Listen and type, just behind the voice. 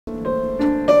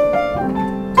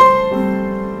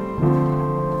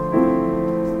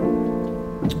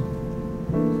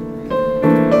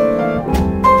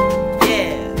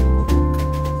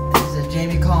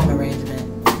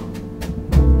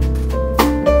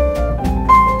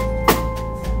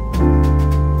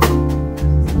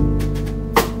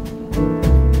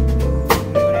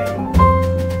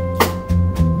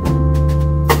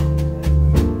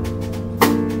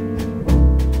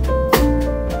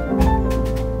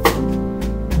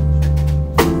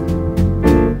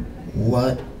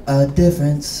a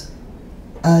difference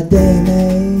a day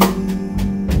made.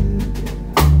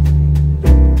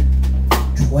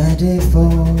 24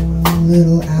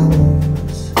 little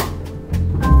hours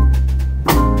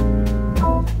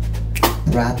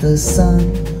brought the sun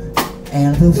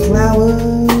and the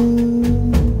flowers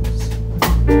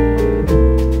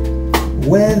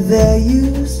where there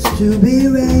used to be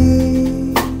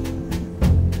rain.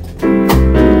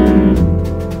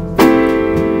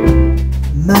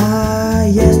 My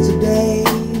yesterday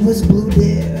was blue,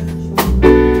 dear.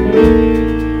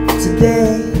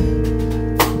 Today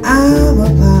I'm a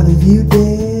part of you,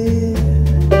 dear.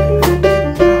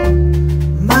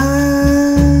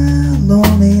 My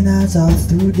lonely nights are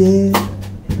through, dear.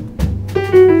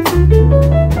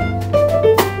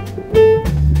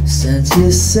 Since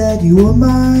you said you were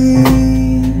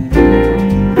mine,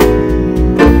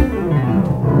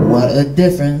 what a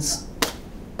difference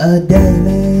a day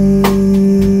made.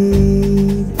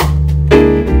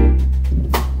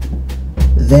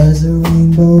 There's a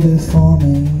rainbow before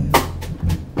me,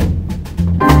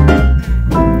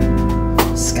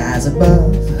 skies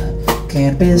above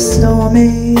can't be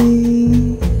stormy.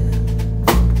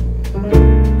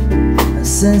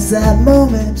 Since that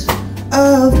moment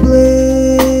of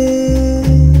bliss,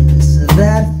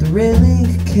 that thrilling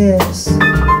kiss,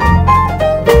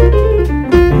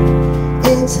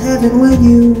 it's heaven when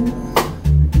you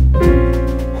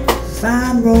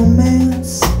find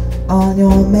romance on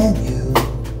your menu.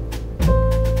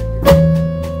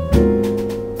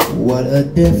 What a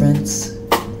difference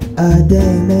a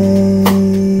day made,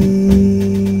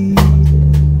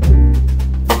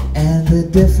 and the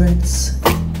difference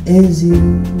is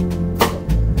you.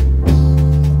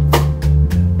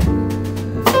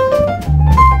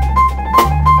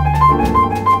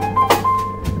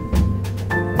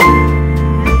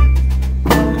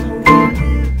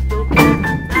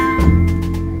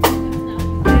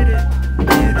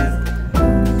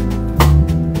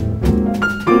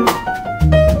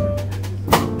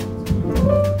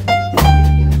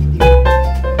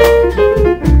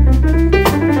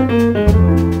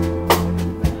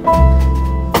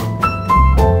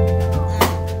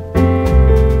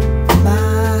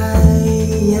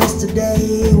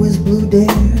 Yesterday was blue, dear.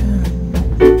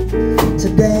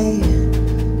 Today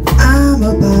I'm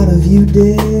a part of you,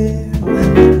 dear.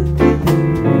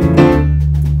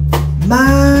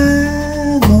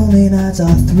 My lonely nights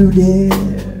are through, dear.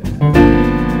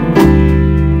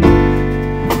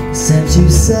 Since you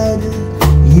said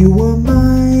you were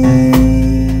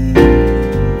mine,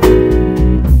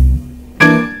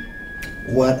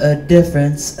 what a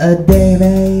difference a day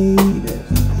made.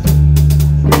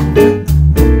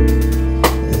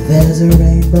 There's a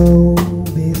rainbow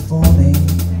before me,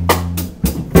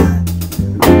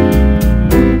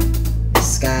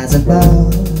 skies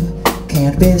above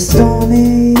can't be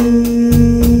stormy.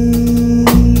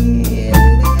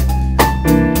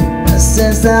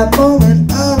 Since that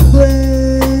moment of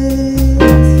bliss,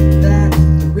 that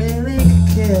thrilling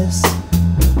kiss,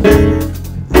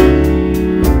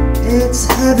 it's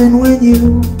heaven when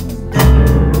you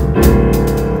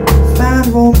find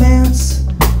romance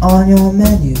on your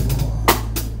menu.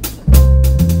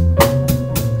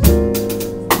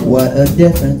 What a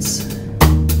difference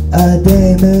a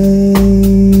day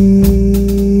made,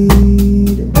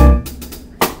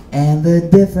 and the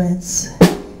difference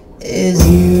is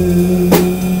you.